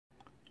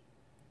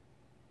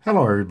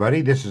Hello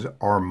everybody, this is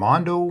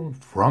Armando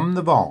from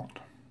the vault.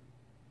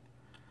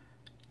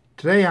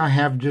 Today I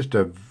have just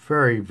a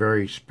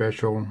very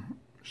special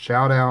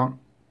shout out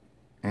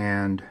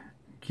and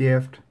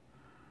gift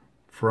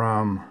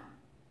from,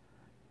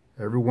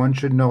 everyone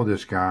should know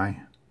this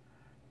guy,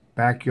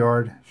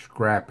 Backyard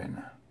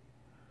Scrapping.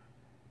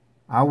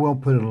 I will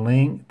put a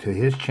link to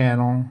his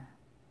channel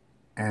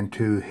and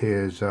to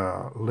his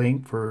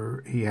link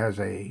for, he has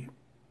a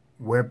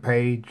web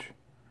page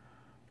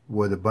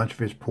with a bunch of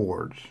his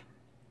pours.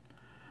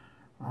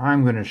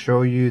 I'm going to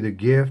show you the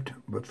gift,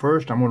 but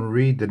first I'm going to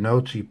read the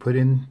notes he put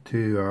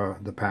into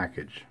the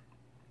package.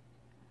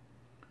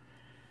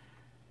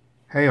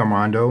 Hey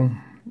Armando,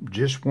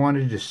 just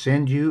wanted to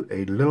send you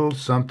a little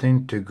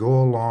something to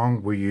go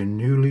along with your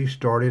newly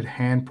started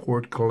hand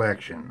poured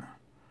collection.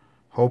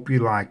 Hope you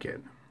like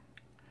it.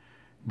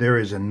 There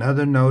is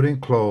another note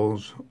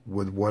enclosed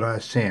with what I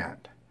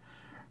sent.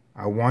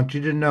 I want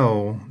you to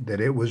know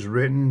that it was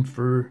written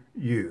for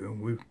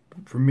you,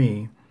 for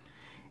me.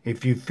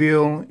 If you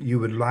feel you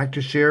would like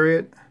to share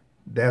it,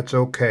 that's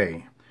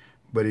okay.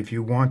 But if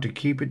you want to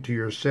keep it to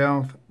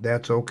yourself,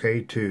 that's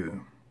okay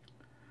too.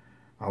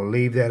 I'll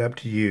leave that up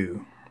to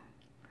you.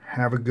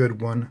 Have a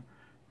good one.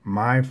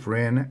 My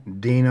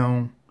friend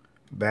Dino,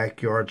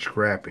 Backyard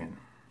Scrapping.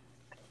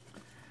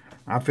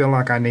 I feel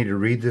like I need to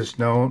read this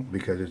note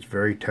because it's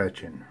very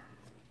touching.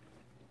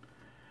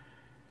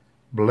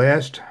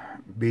 Blessed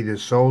be the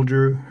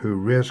soldier who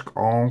risked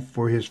all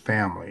for his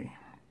family.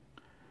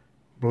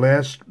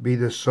 Blessed be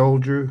the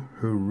soldier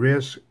who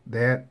risked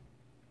that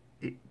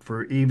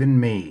for even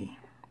me.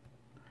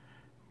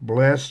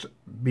 Blessed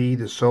be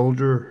the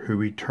soldier who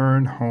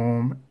returned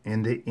home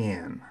in the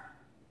end.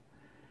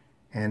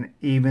 And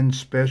even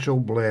special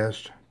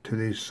blessed to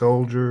the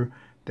soldier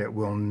that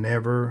we'll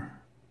never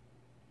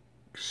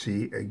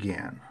see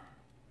again.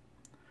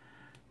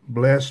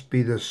 Blessed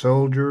be the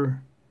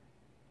soldier.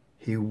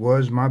 He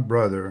was my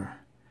brother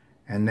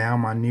and now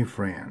my new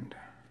friend.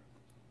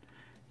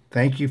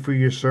 Thank you for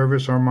your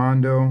service,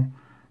 Armando.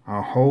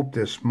 I hope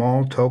this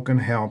small token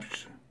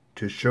helps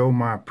to show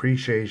my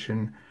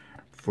appreciation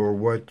for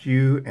what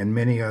you and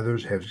many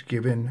others have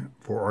given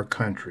for our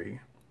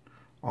country.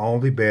 All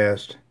the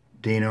best,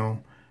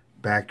 Dino,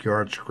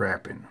 Backyard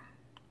Scrapping.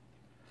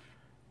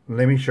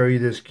 Let me show you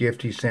this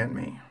gift he sent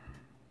me.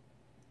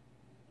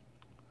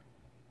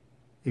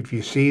 If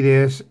you see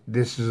this,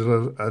 this is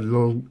a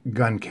little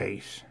gun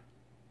case.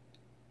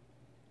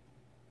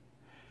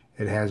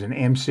 It has an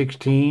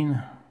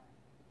M16.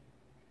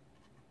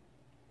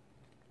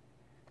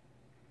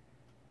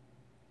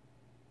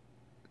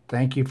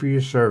 Thank you for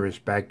your service,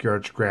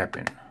 Backyard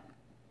Scrapping.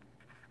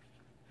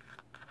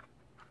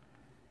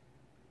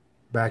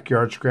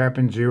 Backyard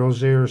Scrapping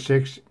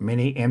 006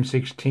 Mini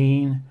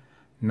M16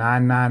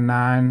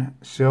 999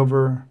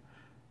 silver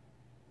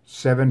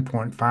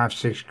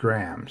 7.56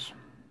 grams.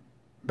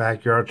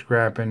 Backyard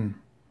Scrapping,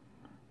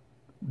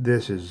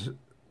 this is,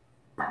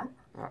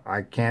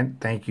 I can't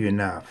thank you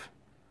enough.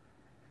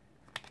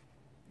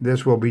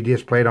 This will be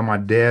displayed on my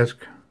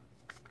desk.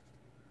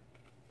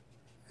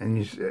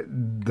 And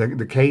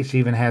the case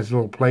even has a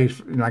little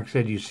place, like I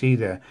said, you see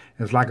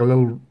it's like a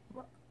little,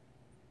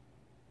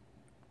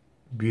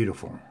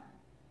 beautiful.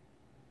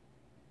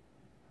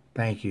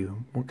 Thank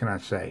you. What can I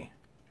say?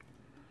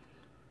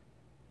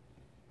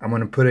 I'm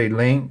going to put a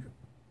link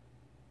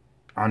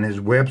on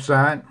his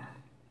website.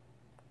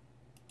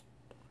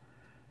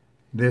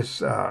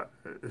 This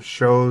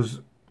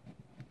shows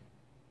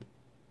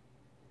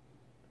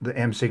the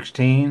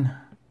M16.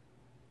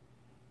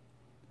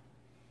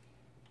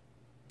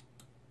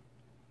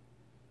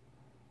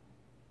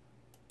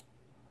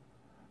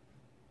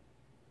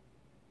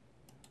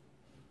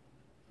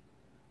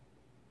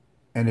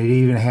 And it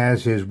even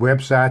has his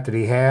website that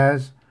he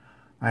has.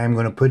 I am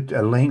going to put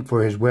a link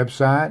for his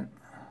website.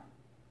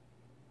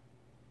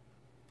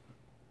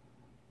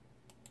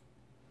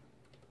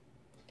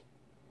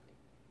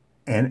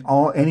 And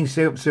any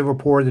silver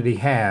pour that he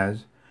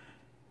has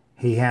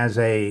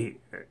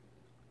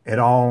it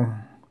all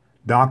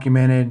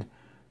documented.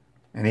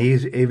 And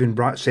he's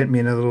even sent me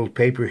another little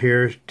paper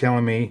here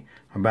telling me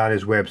about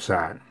his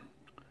website.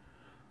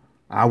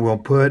 I will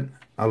put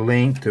a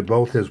link to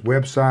both his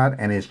website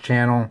and his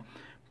channel.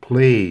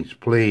 Please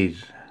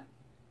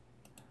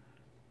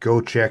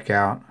go check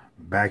out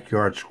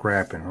Backyard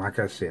Scrapping. Like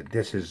I said,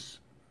 this is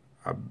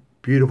a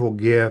beautiful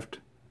gift.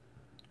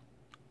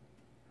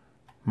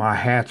 My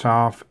hat's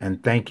off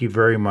and thank you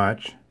very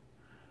much,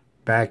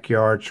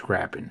 Backyard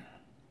Scrapping.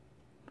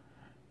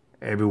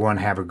 Everyone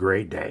have a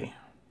great day.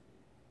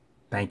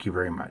 Thank you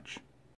very much.